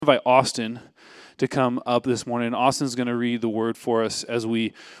Invite Austin to come up this morning. Austin's going to read the word for us as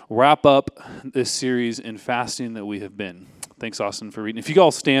we wrap up this series in fasting that we have been. Thanks, Austin, for reading. If you all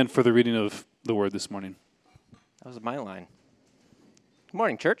stand for the reading of the word this morning. That was my line. Good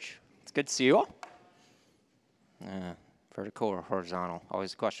morning, church. It's good to see you all. Vertical or horizontal?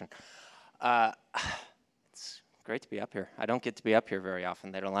 Always a question. It's great to be up here. I don't get to be up here very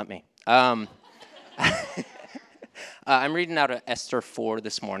often. They don't let me. I'm reading out of Esther 4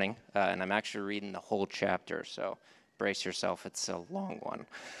 this morning, and I'm actually reading the whole chapter, so brace yourself. It's a long one.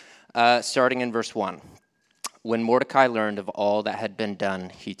 Starting in verse 1. When Mordecai learned of all that had been done,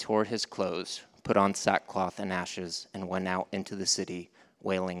 he tore his clothes, put on sackcloth and ashes, and went out into the city,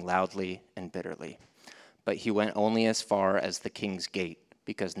 wailing loudly and bitterly. But he went only as far as the king's gate,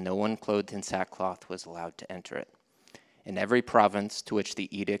 because no one clothed in sackcloth was allowed to enter it. In every province to which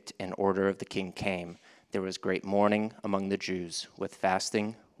the edict and order of the king came, there was great mourning among the Jews, with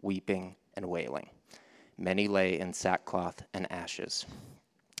fasting, weeping, and wailing. Many lay in sackcloth and ashes.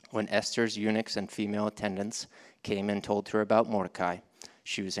 When Esther's eunuchs and female attendants came and told her about Mordecai,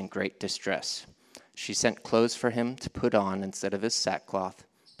 she was in great distress. She sent clothes for him to put on instead of his sackcloth,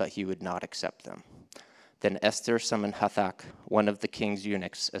 but he would not accept them. Then Esther summoned Hathach, one of the king's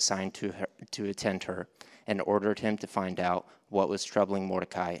eunuchs assigned to her to attend her, and ordered him to find out what was troubling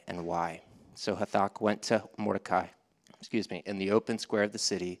Mordecai and why. So Hathach went to Mordecai, in the open square of the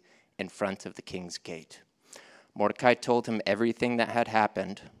city in front of the king's gate. Mordecai told him everything that had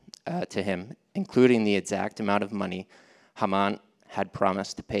happened to him, including the exact amount of money Haman had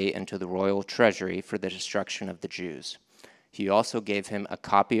promised to pay into the royal treasury for the destruction of the Jews. He also gave him a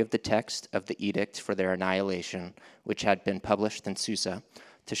copy of the text of the edict for their annihilation, which had been published in Susa,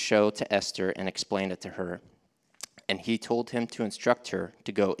 to show to Esther and explain it to her. And he told him to instruct her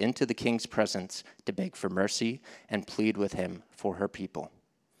to go into the king's presence to beg for mercy and plead with him for her people.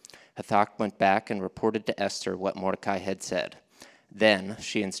 Hathach went back and reported to Esther what Mordecai had said. Then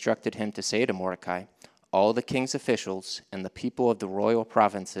she instructed him to say to Mordecai, "All the king's officials and the people of the royal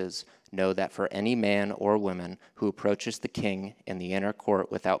provinces know that for any man or woman who approaches the king in the inner court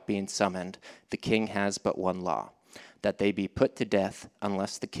without being summoned, the king has but one law, that they be put to death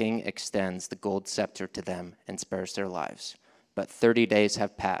unless the king extends the gold scepter to them and spares their lives. But 30 days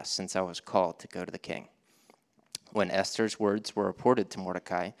have passed since I was called to go to the king." When Esther's words were reported to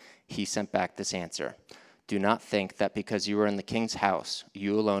Mordecai, he sent back this answer: "Do not think that because you are in the king's house,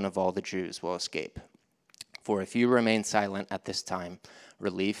 you alone of all the Jews will escape. For if you remain silent at this time,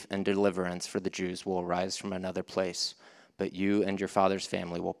 relief and deliverance for the Jews will arise from another place, but you and your father's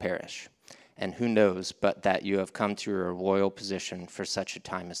family will perish. And who knows but that you have come to your royal position for such a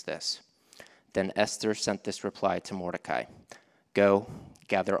time as this?" Then Esther sent this reply to Mordecai: "Go,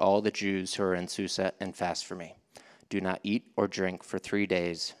 gather all the Jews who are in Susa and fast for me. Do not eat or drink for 3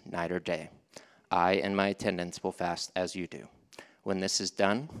 days, night or day. I and my attendants will fast as you do. When this is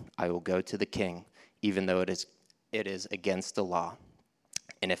done, I will go to the king, even though it is against the law.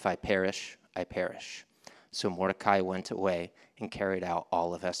 And if I perish, I perish." So Mordecai went away and carried out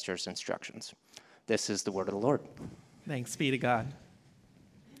all of Esther's instructions. This is the word of the Lord. Thanks be to God.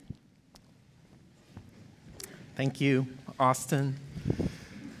 Thank you, Austin.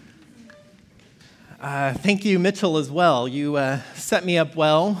 Thank you, Mitchell, as well. You set me up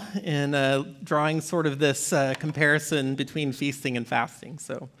well in drawing sort of this comparison between feasting and fasting,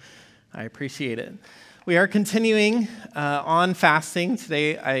 so I appreciate it. We are continuing on fasting.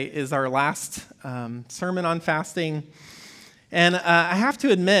 Today is our last sermon on fasting. And I have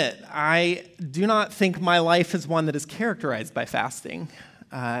to admit, I do not think my life is one that is characterized by fasting.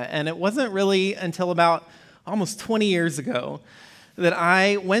 And it wasn't really until about almost 20 years ago that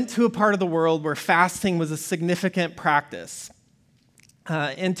I went to a part of the world where fasting was a significant practice.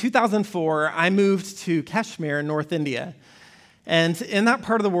 In 2004, I moved to Kashmir in North India. And in that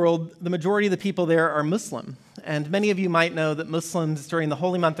part of the world, the majority of the people there are Muslim. And many of you might know that Muslims, during the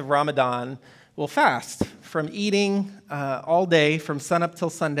holy month of Ramadan, will fast from eating all day, from sunup till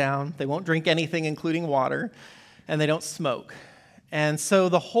sundown. They won't drink anything, including water, and they don't smoke. And so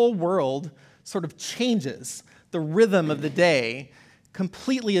the whole world sort of changes. The rhythm of the day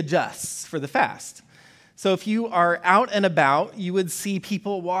completely adjusts for the fast. So if you are out and about, you would see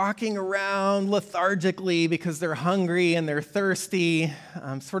people walking around lethargically because they're hungry and they're thirsty,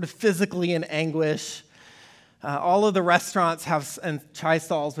 sort of physically in anguish. All of the restaurants and chai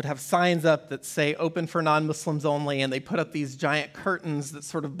stalls would have signs up that say open for non-Muslims only, and they put up these giant curtains that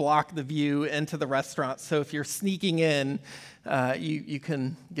sort of block the view into the restaurant. So if you're sneaking in, you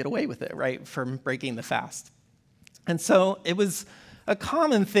can get away with it, right, from breaking the fast. And so it was a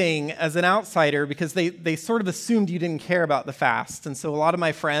common thing as an outsider because they sort of assumed you didn't care about the fast. And so a lot of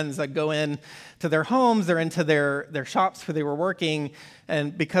my friends, I'd go in to their homes or into their shops where they were working,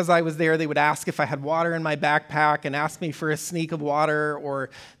 and because I was there, they would ask if I had water in my backpack and ask me for a sneak of water, or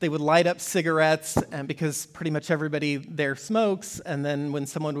they would light up cigarettes, and because pretty much everybody there smokes, and then when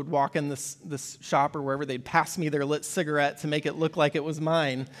someone would walk in this shop or wherever, they'd pass me their lit cigarette to make it look like it was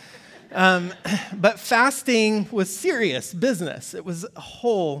mine. But fasting was serious business. It was a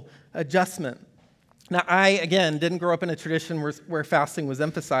whole adjustment. Now, I, again, didn't grow up in a tradition where fasting was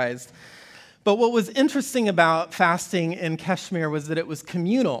emphasized. But what was interesting about fasting in Kashmir was that it was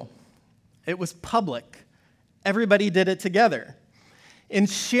communal. It was public. Everybody did it together. In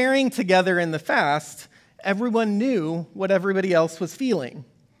sharing together in the fast, everyone knew what everybody else was feeling.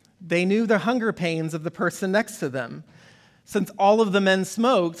 They knew the hunger pains of the person next to them. Since all of the men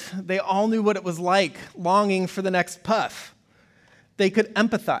smoked, they all knew what it was like, longing for the next puff. They could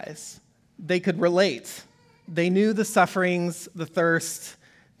empathize. They could relate. They knew the sufferings, the thirst.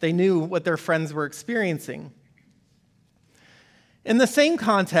 They knew what their friends were experiencing. In the same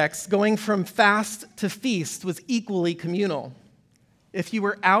context, going from fast to feast was equally communal. If you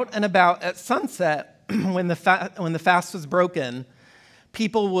were out and about at sunset when the fast was broken,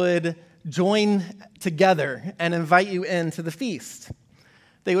 people would join together and invite you into the feast.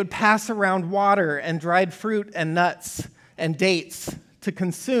 They would pass around water and dried fruit and nuts and dates to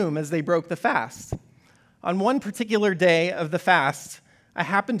consume as they broke the fast. On one particular day of the fast, I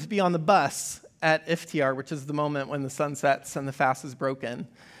happened to be on the bus at Iftiar, which is the moment when the sun sets and the fast is broken.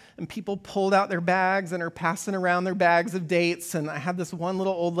 And people pulled out their bags and are passing around their bags of dates. And I had this one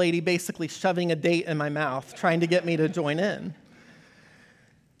little old lady basically shoving a date in my mouth, trying to get me to join in.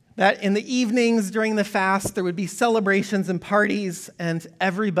 That in the evenings during the fast, there would be celebrations and parties, and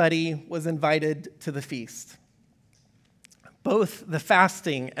everybody was invited to the feast. Both the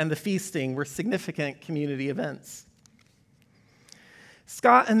fasting and the feasting were significant community events.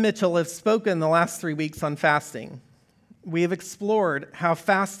 Scott and Mitchell have spoken the last 3 weeks on fasting. We have explored how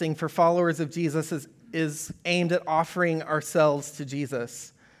fasting for followers of Jesus is aimed at offering ourselves to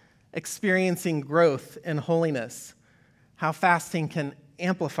Jesus, experiencing growth in holiness, how fasting can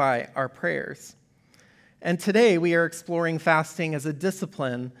amplify our prayers. And today we are exploring fasting as a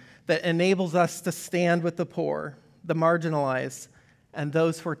discipline that enables us to stand with the poor, the marginalized, and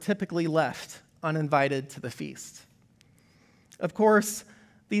those who are typically left uninvited to the feast. Of course,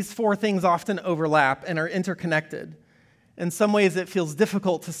 these four things often overlap and are interconnected. In some ways, it feels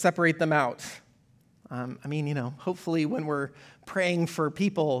difficult to separate them out. Hopefully when we're praying for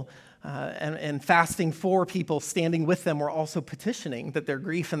people and fasting for people, standing with them, we're also petitioning that their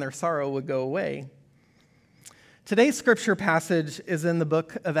grief and their sorrow would go away. Today's scripture passage is in the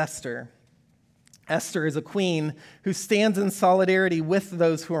book of Esther. Esther is a queen who stands in solidarity with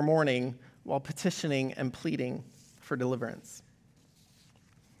those who are mourning while petitioning and pleading for deliverance.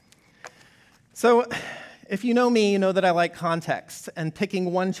 So, if you know me, you know that I like context, and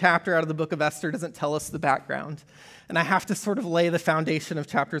picking one chapter out of the book of Esther doesn't tell us the background. And I have to sort of lay the foundation of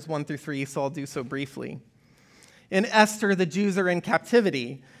chapters 1 through 3, so I'll do so briefly. In Esther, the Jews are in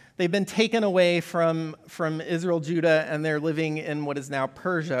captivity. They've been taken away from Israel, Judah, and they're living in what is now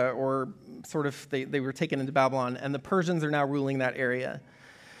Persia, or sort of they were taken into Babylon, and the Persians are now ruling that area.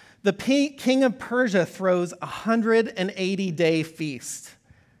 The king of Persia throws a 180-day feast,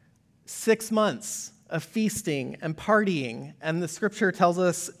 6 months of feasting and partying, and the scripture tells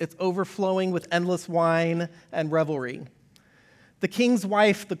us it's overflowing with endless wine and revelry. The king's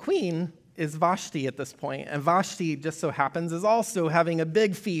wife, the queen, is Vashti at this point, and Vashti, just so happens, is also having a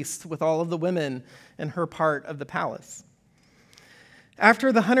big feast with all of the women in her part of the palace.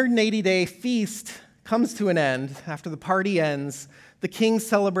 After the 180-day feast comes to an end, after the party ends, the king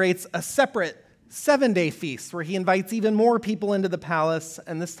celebrates a separate 7-day feast where he invites even more people into the palace,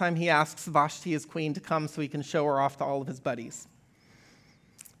 and this time he asks Vashti, his queen, to come so he can show her off to all of his buddies.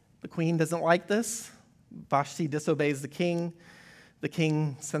 The queen doesn't like this. Vashti disobeys the king. The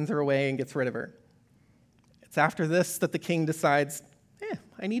king sends her away and gets rid of her. It's after this that the king decides,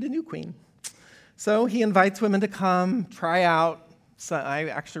 I need a new queen. So he invites women to come, try out. So I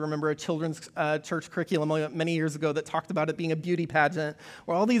actually remember a children's church curriculum many years ago that talked about it being a beauty pageant,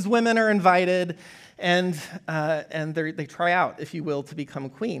 where all these women are invited and they try out, if you will, to become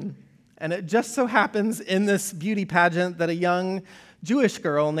queen. And it just so happens in this beauty pageant that a young Jewish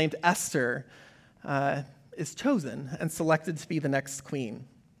girl named Esther is chosen and selected to be the next queen.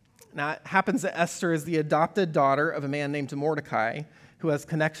 Now, it happens that Esther is the adopted daughter of a man named Mordecai, who has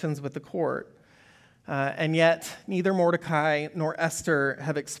connections with the court. And yet, neither Mordecai nor Esther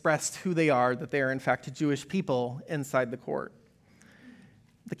have expressed who they are, that they are in fact Jewish people inside the court.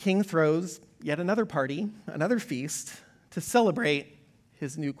 the king throws yet another party, another feast, to celebrate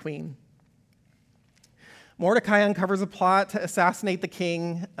his new queen. Mordecai uncovers a plot to assassinate the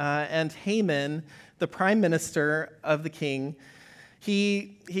king, and Haman, the prime minister of the king,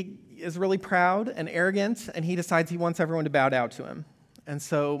 he is really proud and arrogant, and he decides he wants everyone to bow down to him. And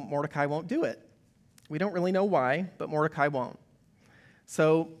so Mordecai won't do it. We don't really know why, but Mordecai won't.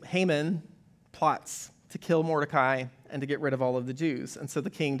 So Haman plots to kill Mordecai and to get rid of all of the Jews. And so the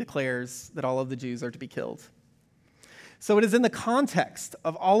king declares that all of the Jews are to be killed. So it is in the context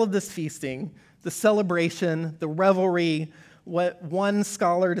of all of this feasting, the celebration, the revelry, what one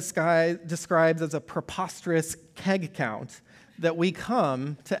scholar describes as a preposterous keg count, that we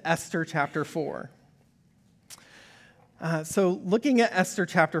come to Esther chapter 4. So looking at Esther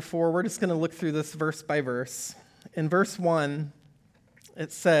chapter 4, we're just going to look through this verse by verse. In verse 1,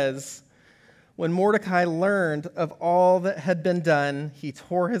 it says, "When Mordecai learned of all that had been done, he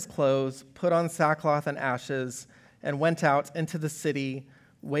tore his clothes, put on sackcloth and ashes, and went out into the city,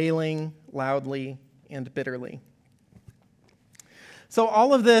 wailing loudly and bitterly." So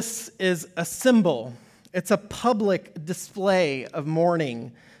all of this is a symbol. It's a public display of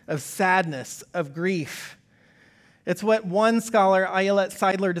mourning, of sadness, of grief. It's what one scholar, Ayelet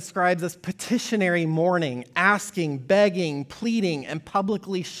Seidler, describes as petitionary mourning, asking, begging, pleading, and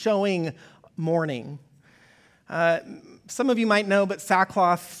publicly showing mourning. Some of you might know, but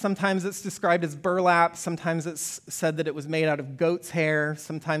sackcloth, sometimes it's described as burlap, sometimes it's said that it was made out of goat's hair,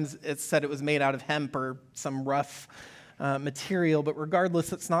 sometimes it's said it was made out of hemp or some rough material, but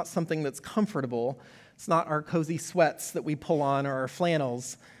regardless, it's not something that's comfortable. It's not our cozy sweats that we pull on or our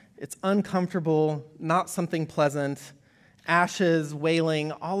flannels. It's uncomfortable, not something pleasant. Ashes,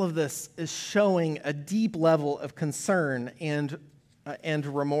 wailing, all of this is showing a deep level of concern and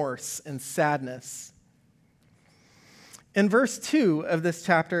remorse and sadness. In verse 2 of this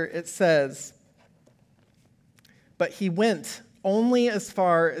chapter, it says, "But he went only as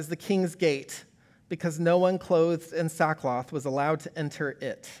far as the king's gate, because no one clothed in sackcloth was allowed to enter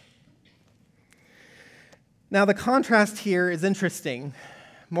it." Now, the contrast here is interesting.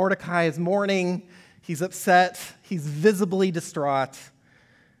 Mordecai is mourning, he's upset, he's visibly distraught,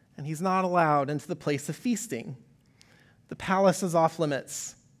 and he's not allowed into the place of feasting. The palace is off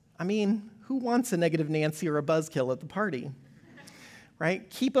limits. I mean, who wants a negative Nancy or a buzzkill at the party? Right?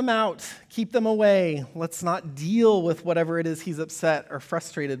 Keep them out, keep them away. Let's not deal with whatever it is he's upset or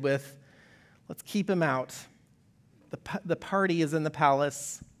frustrated with. Let's keep him out. The party is in the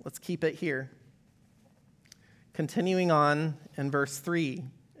palace. Let's keep it here. Continuing on in verse 3,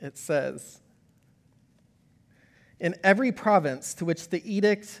 it says, "In every province to which the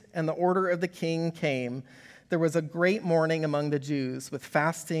edict and the order of the king came, there was a great mourning among the Jews, with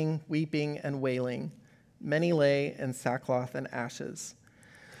fasting, weeping, and wailing. Many lay in sackcloth and ashes."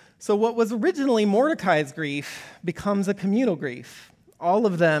 So what was originally Mordecai's grief becomes a communal grief. All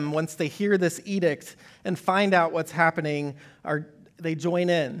of them, once they hear this edict and find out what's happening, they join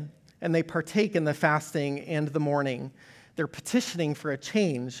in and they partake in the fasting and the mourning. They're petitioning for a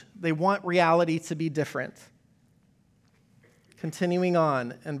change. They want reality to be different. Continuing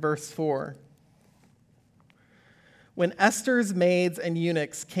on in verse 4. "When Esther's maids and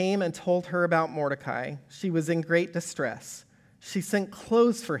eunuchs came and told her about Mordecai, she was in great distress. She sent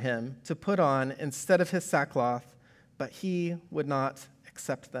clothes for him to put on instead of his sackcloth, but he would not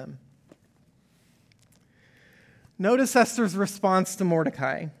accept them." Notice Esther's response to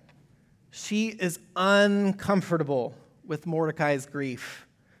Mordecai. She is uncomfortable with Mordecai's grief.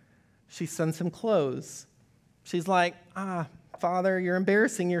 She sends him clothes. She's like, Father, you're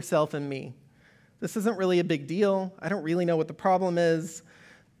embarrassing yourself and me. This isn't really a big deal. I don't really know what the problem is.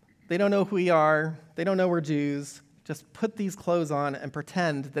 They don't know who we are. They don't know we're Jews. Just put these clothes on and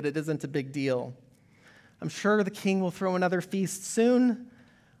pretend that it isn't a big deal. I'm sure the king will throw another feast soon.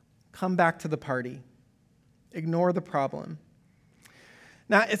 Come back to the party. Ignore the problem.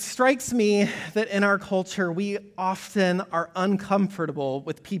 Now, it strikes me that in our culture, we often are uncomfortable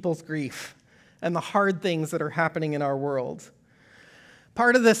with people's grief and the hard things that are happening in our world.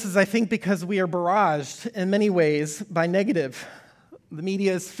 Part of this is, I think, because we are barraged in many ways by negative. The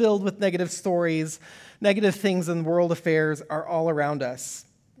media is filled with negative stories. Negative things in world affairs are all around us.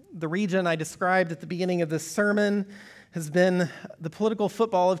 The region I described at the beginning of this sermon has been the political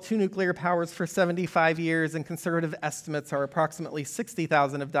football of two nuclear powers for 75 years, and conservative estimates are approximately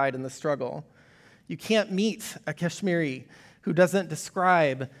 60,000 have died in the struggle. You can't meet a Kashmiri who doesn't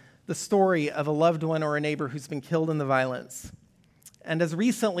describe the story of a loved one or a neighbor who's been killed in the violence. And as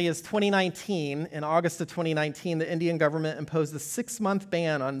recently as 2019, in August of 2019, the Indian government imposed a 6-month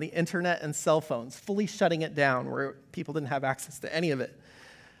ban on the internet and cell phones, fully shutting it down where people didn't have access to any of it.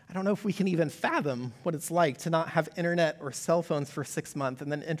 I don't know if we can even fathom what it's like to not have internet or cell phones for 6 months, and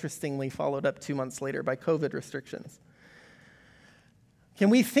then interestingly followed up 2 months later by COVID restrictions. Can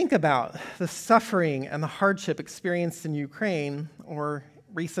we think about the suffering and the hardship experienced in Ukraine or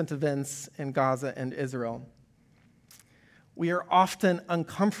recent events in Gaza and Israel? We are often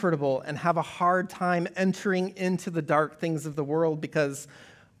uncomfortable and have a hard time entering into the dark things of the world because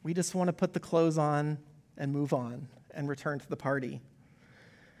we just want to put the clothes on and move on and return to the party.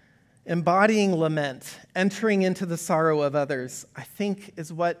 Embodying lament, entering into the sorrow of others, I think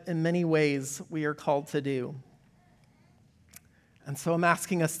is what in many ways we are called to do. And so I'm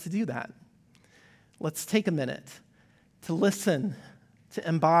asking us to do that. Let's take a minute to listen, to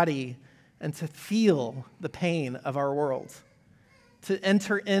embody, and to feel the pain of our world, to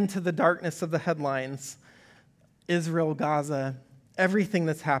enter into the darkness of the headlines, Israel, Gaza, everything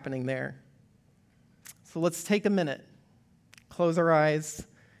that's happening there. So let's take a minute, close our eyes,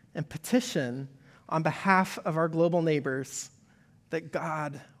 and petition on behalf of our global neighbors that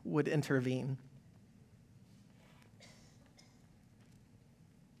God would intervene.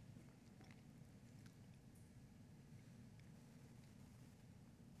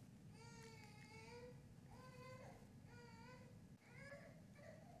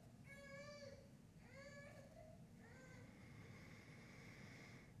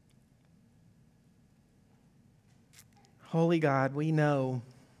 Holy God, we know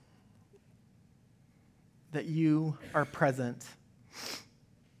that you are present.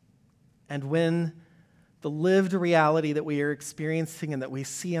 And when the lived reality that we are experiencing and that we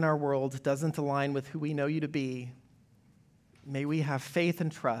see in our world doesn't align with who we know you to be, may we have faith and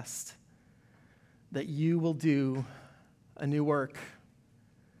trust that you will do a new work.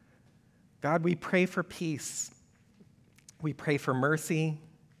 God, we pray for peace. We pray for mercy.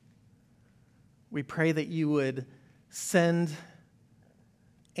 We pray that you would send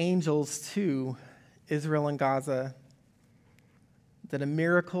angels to Israel and Gaza, that a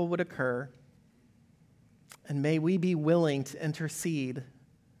miracle would occur, and may we be willing to intercede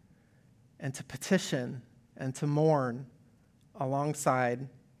and to petition and to mourn alongside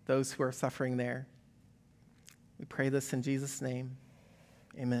those who are suffering there. We pray this in Jesus' name.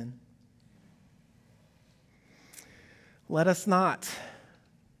 Amen. Let us not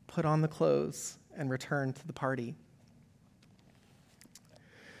put on the clothes and return to the party.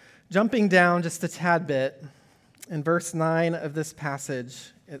 Jumping down just a tad bit, in verse 9 of this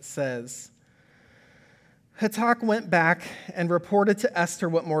passage, it says, Hatak went back and reported to Esther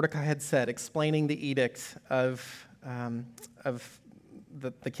what Mordecai had said, explaining the edict of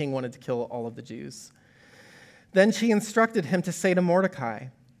the king wanted to kill all of the Jews. Then she instructed him to say to Mordecai,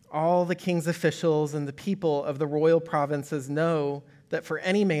 all the king's officials and the people of the royal provinces know that for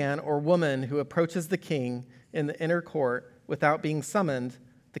any man or woman who approaches the king in the inner court without being summoned,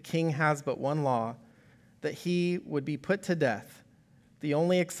 the king has but one law, that he would be put to death. The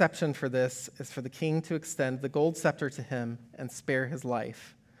only exception for this is for the king to extend the gold scepter to him and spare his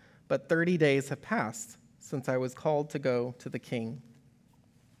life. But 30 days have passed since I was called to go to the king.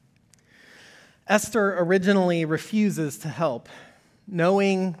 Esther originally refuses to help,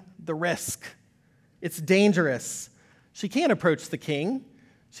 knowing the risk. It's dangerous. She can't approach the king.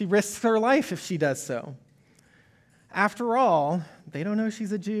 She risks her life if she does so. After all, they don't know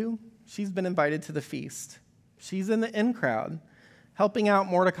she's a Jew. She's been invited to the feast. She's in the in crowd. Helping out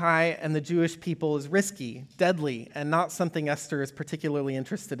Mordecai and the Jewish people is risky, deadly, and not something Esther is particularly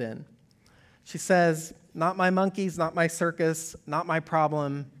interested in. She says, not my monkeys, not my circus, not my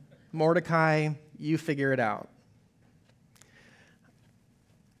problem. Mordecai, you figure it out.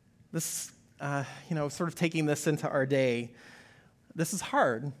 This, sort of taking this into our day, this is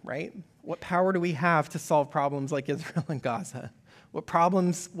hard, right? What power do we have to solve problems like Israel and Gaza? What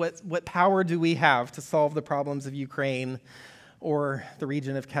power do we have to solve the problems of Ukraine or the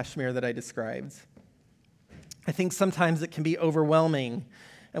region of Kashmir that I described? I think sometimes it can be overwhelming,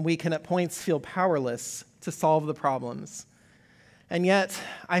 and we can at points feel powerless to solve the problems. And yet,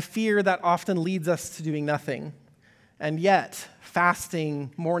 I fear that often leads us to doing nothing. And yet,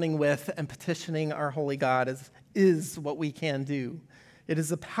 fasting, mourning with, and petitioning our holy God is what we can do. It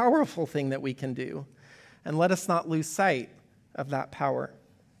is a powerful thing that we can do. And let us not lose sight of that power.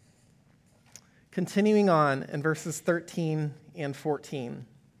 Continuing on in verses 13 and 14,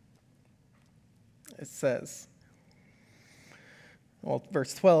 it says,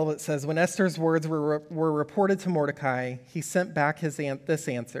 verse 12, it says, when Esther's words were reported to Mordecai, he sent back this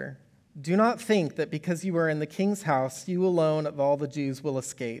answer. Do not think that because you are in the king's house, you alone of all the Jews will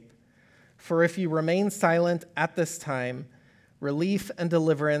escape. For if you remain silent at this time, relief and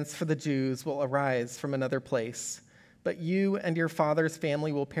deliverance for the Jews will arise from another place. but you and your father's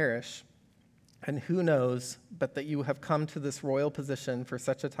family will perish. And who knows but that you have come to this royal position for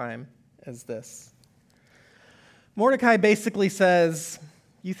such a time as this." Mordecai basically says,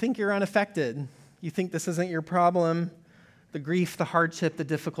 you think you're unaffected. You think this isn't your problem. The grief, the hardship, the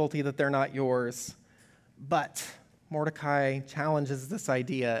difficulty, that they're not yours. But Mordecai challenges this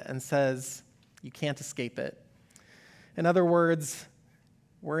idea and says, you can't escape it. In other words,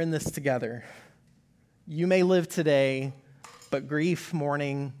 we're in this together. You may live today, but grief,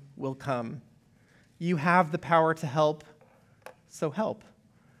 mourning will come. You have the power to help, so help.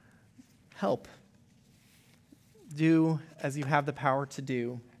 Help. Do as you have the power to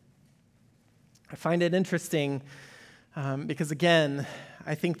do. I find it interesting because, again,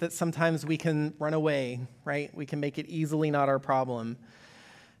 I think that sometimes we can run away, right? We can make it easily not our problem.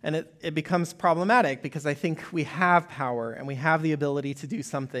 And it becomes problematic because I think we have power and we have the ability to do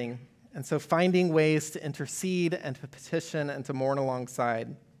something. And so finding ways to intercede and to petition and to mourn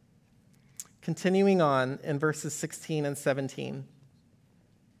alongside. Continuing on in verses 16 and 17,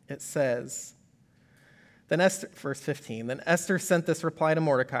 it says, verse 15, then Esther sent this reply to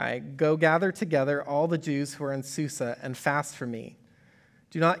Mordecai, "Go gather together all the Jews who are in Susa and fast for me.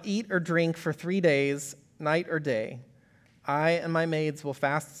 Do not eat or drink for 3 days, night or day. I and my maids will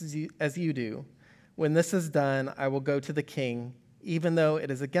fast as you do. When this is done, I will go to the king, even though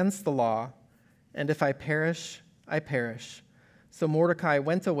it is against the law, and if I perish, I perish." So Mordecai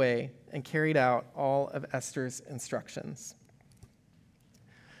went away and carried out all of Esther's instructions.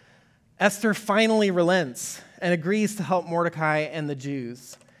 Esther finally relents and agrees to help Mordecai and the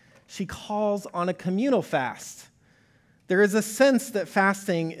Jews. She calls on a communal fast. There is a sense that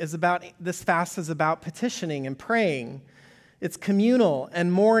this fast is about petitioning and praying. It's communal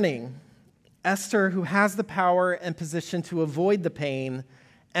and mourning. Esther, who has the power and position to avoid the pain,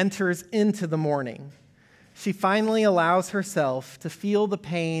 enters into the mourning. She finally allows herself to feel the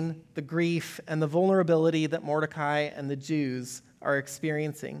pain, the grief, and the vulnerability that Mordecai and the Jews are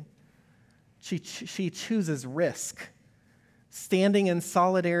experiencing. She chooses risk, standing in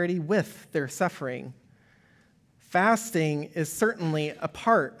solidarity with their suffering. Fasting is certainly a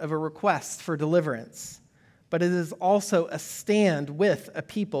part of a request for deliverance, but it is also a stand with a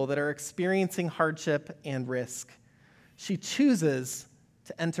people that are experiencing hardship and risk. She chooses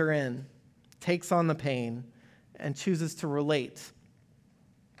to enter in, takes on the pain, and chooses to relate.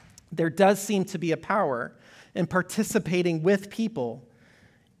 There does seem to be a power in participating with people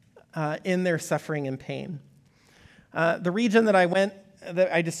in their suffering and pain. The region that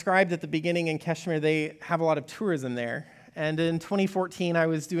I described at the beginning in Kashmir, they have a lot of tourism there. And in 2014, I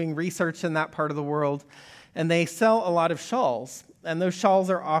was doing research in that part of the world, and they sell a lot of shawls. And those shawls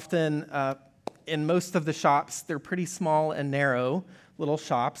are often, in most of the shops, they're pretty small and narrow little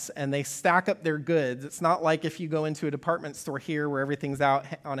shops, and they stack up their goods. It's not like if you go into a department store here where everything's out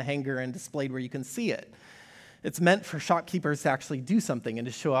on a hanger and displayed where you can see it. It's meant for shopkeepers to actually do something and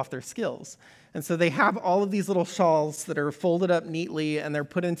to show off their skills. And so they have all of these little shawls that are folded up neatly, and they're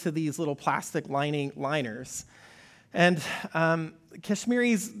put into these little plastic liners. And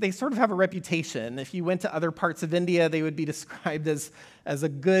Kashmiris, they sort of have a reputation. If you went to other parts of India, they would be described as a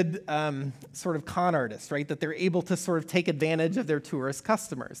good sort of con artist, right? That they're able to sort of take advantage of their tourist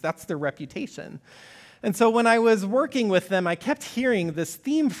customers. That's their reputation. And so when I was working with them, I kept hearing this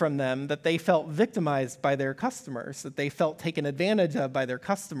theme from them that they felt victimized by their customers, that they felt taken advantage of by their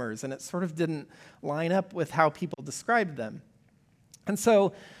customers, and it sort of didn't line up with how people described them. And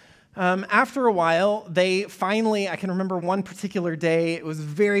so after a while, they finally, I can remember one particular day, it was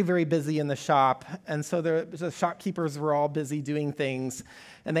very, very busy in the shop, and so the shopkeepers were all busy doing things,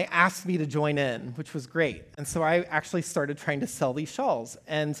 and they asked me to join in, which was great. And so I actually started trying to sell these shawls,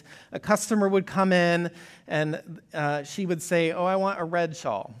 and a customer would come in, and she would say, "Oh, I want a red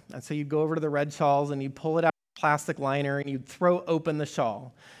shawl." And so you'd go over to the red shawls, and you'd pull it out of the plastic liner, and you'd throw open the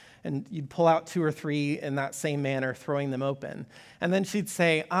shawl. And you'd pull out 2 or 3 in that same manner, throwing them open. And then she'd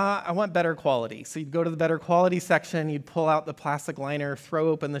say, "I want better quality." So you'd go to the better quality section, you'd pull out the plastic liner, throw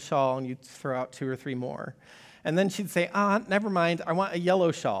open the shawl, and you'd throw out 2 or 3 more. And then she'd say, "Never mind, I want a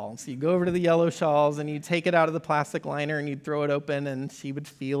yellow shawl." So you go over to the yellow shawls, and you'd take it out of the plastic liner, and you'd throw it open, and she would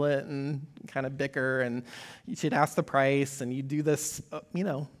feel it and kind of bicker, and she'd ask the price, and you'd do this,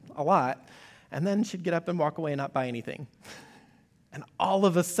 a lot. And then she'd get up and walk away and not buy anything. And all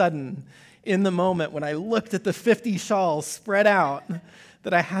of a sudden, in the moment when I looked at the 50 shawls spread out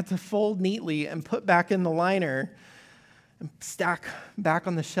that I had to fold neatly and put back in the liner and stack back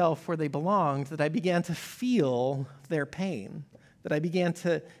on the shelf where they belonged, that I began to feel their pain, that I began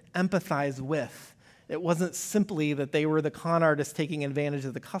to empathize with. It wasn't simply that they were the con artists taking advantage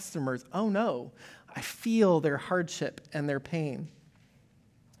of the customers. Oh no, I feel their hardship and their pain.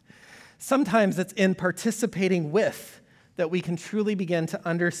 Sometimes it's in participating with that we can truly begin to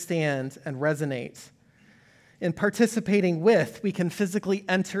understand and resonate. In participating with, we can physically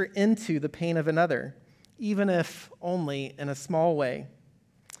enter into the pain of another, even if only in a small way.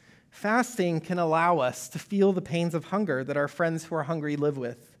 Fasting can allow us to feel the pains of hunger that our friends who are hungry live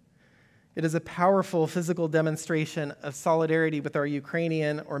with. It is a powerful physical demonstration of solidarity with our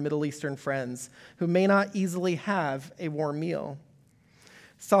Ukrainian or Middle Eastern friends who may not easily have a warm meal.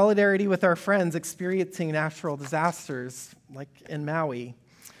 Solidarity with our friends experiencing natural disasters, like in Maui,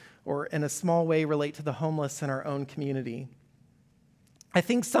 or in a small way relate to the homeless in our own community. I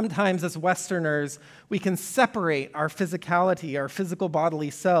think sometimes as Westerners, we can separate our physicality, our physical bodily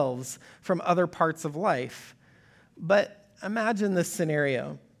selves, from other parts of life. But imagine this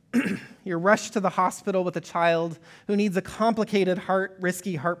scenario. You're rushed to the hospital with a child who needs a complicated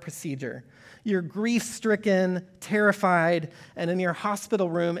risky heart procedure. You're grief-stricken, terrified, and in your hospital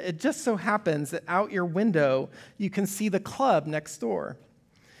room, it just so happens that out your window, you can see the club next door.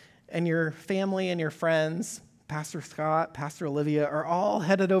 And your family and your friends, Pastor Scott, Pastor Olivia, are all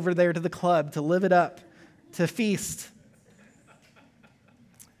headed over there to the club to live it up, to feast.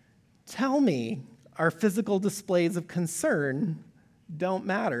 Tell me, our physical displays of concern don't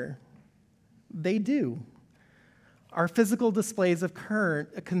matter. They do. Our physical displays of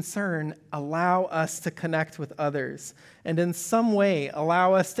concern allow us to connect with others and in some way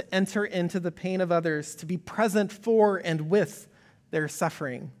allow us to enter into the pain of others, to be present for and with their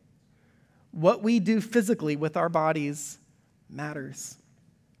suffering. What we do physically with our bodies matters.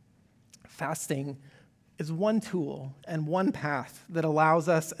 Fasting is one tool and one path that allows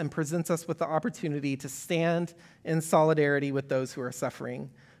us and presents us with the opportunity to stand in solidarity with those who are suffering,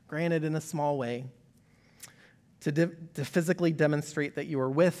 granted in a small way. To physically demonstrate that you are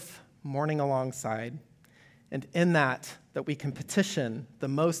with, mourning alongside, and in that we can petition the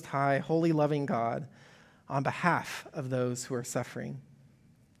Most High, holy, loving God on behalf of those who are suffering.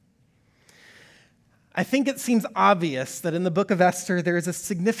 I think it seems obvious that in the book of Esther, there is a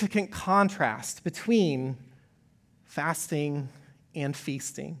significant contrast between fasting and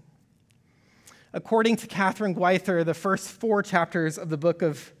feasting. According to Catherine Gwyther, the first 4 chapters of the book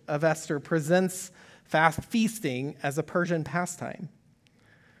of Esther presents feasting as a Persian pastime.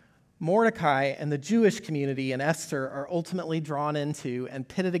 Mordecai and the Jewish community in Esther are ultimately drawn into and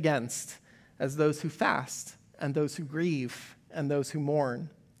pitted against as those who fast and those who grieve and those who mourn.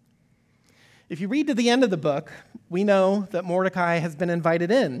 If you read to the end of the book, we know that Mordecai has been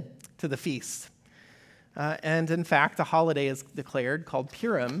invited in to the feast. And in fact, a holiday is declared called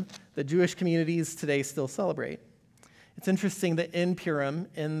Purim that Jewish communities today still celebrate. It's interesting that in Purim,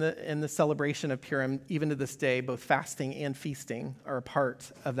 in the celebration of Purim, even to this day, both fasting and feasting are a part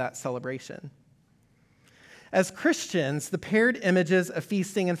of that celebration. As Christians, the paired images of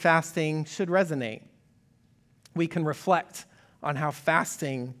feasting and fasting should resonate. We can reflect on how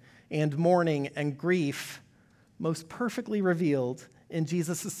fasting and mourning and grief, most perfectly revealed in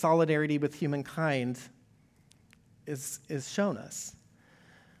Jesus' solidarity with humankind, is shown us.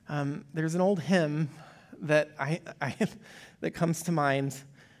 There's an old hymn that that comes to mind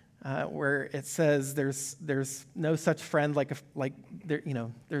where it says, "There's no such friend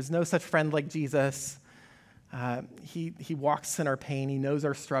there's no such friend like Jesus. He walks in our pain. He knows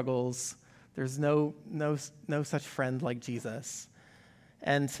our struggles. There's no such friend like Jesus."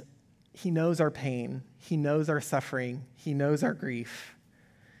 And he knows our pain. He knows our suffering. He knows our grief.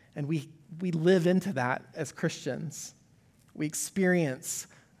 And we live into that as Christians. We experience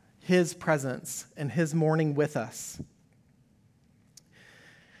his presence and his mourning with us.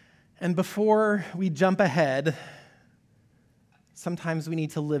 And before we jump ahead, sometimes we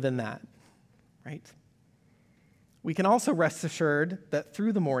need to live in that, right? We can also rest assured that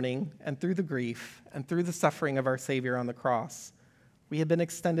through the mourning and through the grief and through the suffering of our Savior on the cross, we have been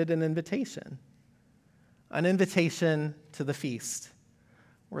extended an invitation to the feast,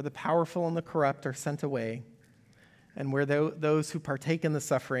 where the powerful and the corrupt are sent away, and where those who partake in the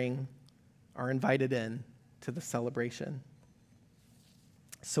suffering are invited in to the celebration.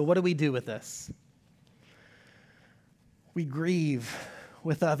 So what do we do with this? We grieve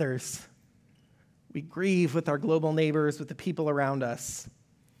with others. We grieve with our global neighbors, with the people around us.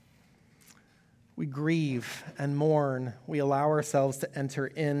 We grieve and mourn. We allow ourselves to enter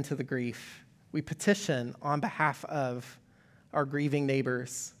into the grief. We petition on behalf of our grieving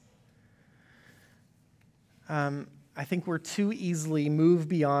neighbors. I think we're too easily moved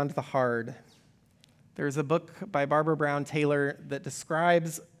beyond the hard. There's a book by Barbara Brown Taylor that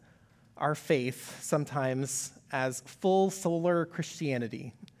describes our faith sometimes as full solar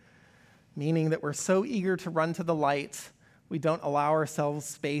Christianity. meaning that we're so eager to run to the light, we don't allow ourselves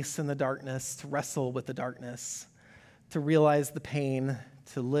space in the darkness to wrestle with the darkness, to realize the pain,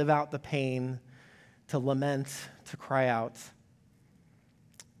 to live out the pain, to lament, to cry out.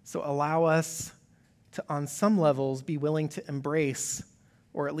 So allow us to, on some levels, be willing to embrace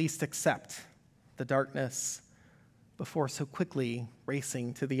or at least accept the darkness before so quickly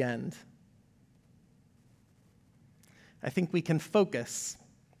racing to the end. I think we can focus.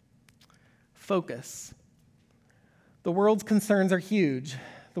 The world's concerns are huge.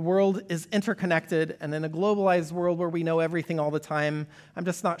 The world is interconnected, and in a globalized world where we know everything all the time, I'm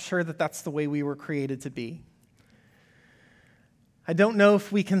just not sure that that's the way we were created to be. I don't know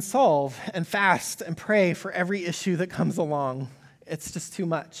if we can solve and fast and pray for every issue that comes along. It's just too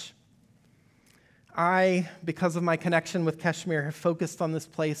much. I, because of my connection with Kashmir, have focused on this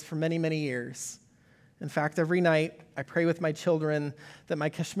place for many, many years. In fact, every night I pray with my children that my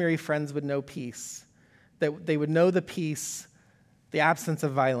Kashmiri friends would know peace, that they would know the peace, the absence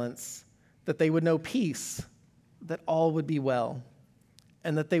of violence, that they would know peace, that all would be well,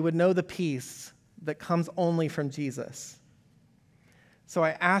 and that they would know the peace that comes only from Jesus. So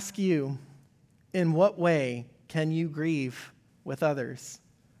I ask you, in what way can you grieve with others?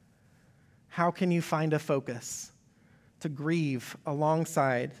 How can you find a focus to grieve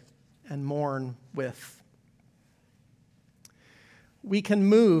alongside and mourn with? We can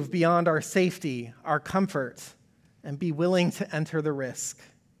move beyond our safety, our comfort, and be willing to enter the risk.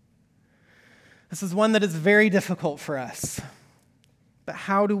 This is one that is very difficult for us. But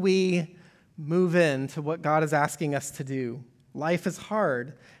how do we move into what God is asking us to do? Life is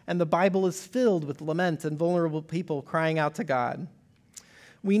hard, and the Bible is filled with lament and vulnerable people crying out to God.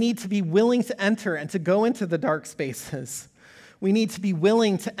 We need to be willing to enter and to go into the dark spaces. We need to be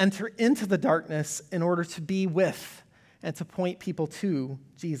willing to enter into the darkness in order to be with and to point people to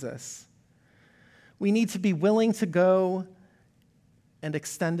Jesus. We need to be willing to go and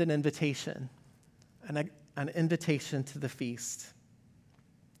extend an invitation to the feast.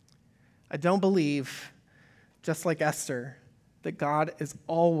 I don't believe, just like Esther, that God is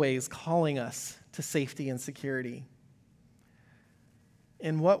always calling us to safety and security.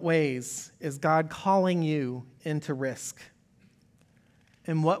 In what ways is God calling you into risk?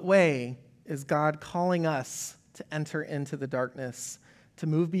 In what way is God calling us to enter into the darkness, to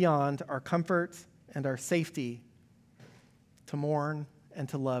move beyond our comfort and our safety, to mourn and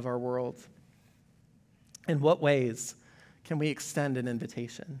to love our world? In what ways can we extend an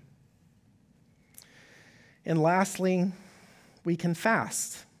invitation? And lastly, we can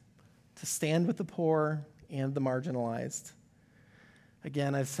fast to stand with the poor and the marginalized.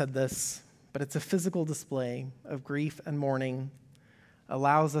 Again, I've said this, but it's a physical display of grief and mourning,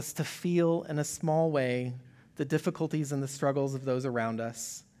 allows us to feel in a small way the difficulties and the struggles of those around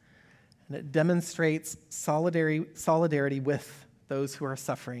us. And it demonstrates solidarity with those who are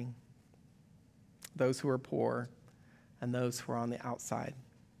suffering, those who are poor, and those who are on the outside.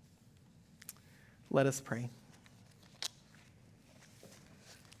 Let us pray.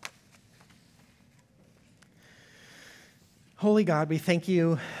 Holy God, we thank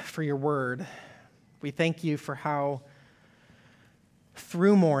you for your word. We thank you for how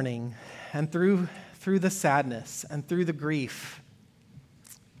through mourning and through the sadness and through the grief,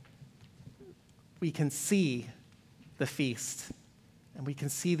 we can see the feast and we can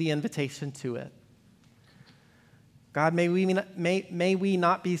see the invitation to it. God, may we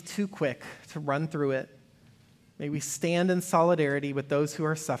not be too quick to run through it. May we stand in solidarity with those who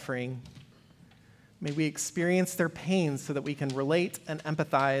are suffering. May we experience their pain so that we can relate and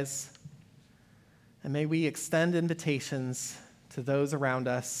empathize. And may we extend invitations to those around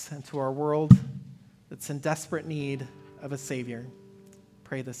us and to our world that's in desperate need of a Savior.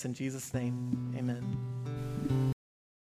 Pray this in Jesus' name. Amen.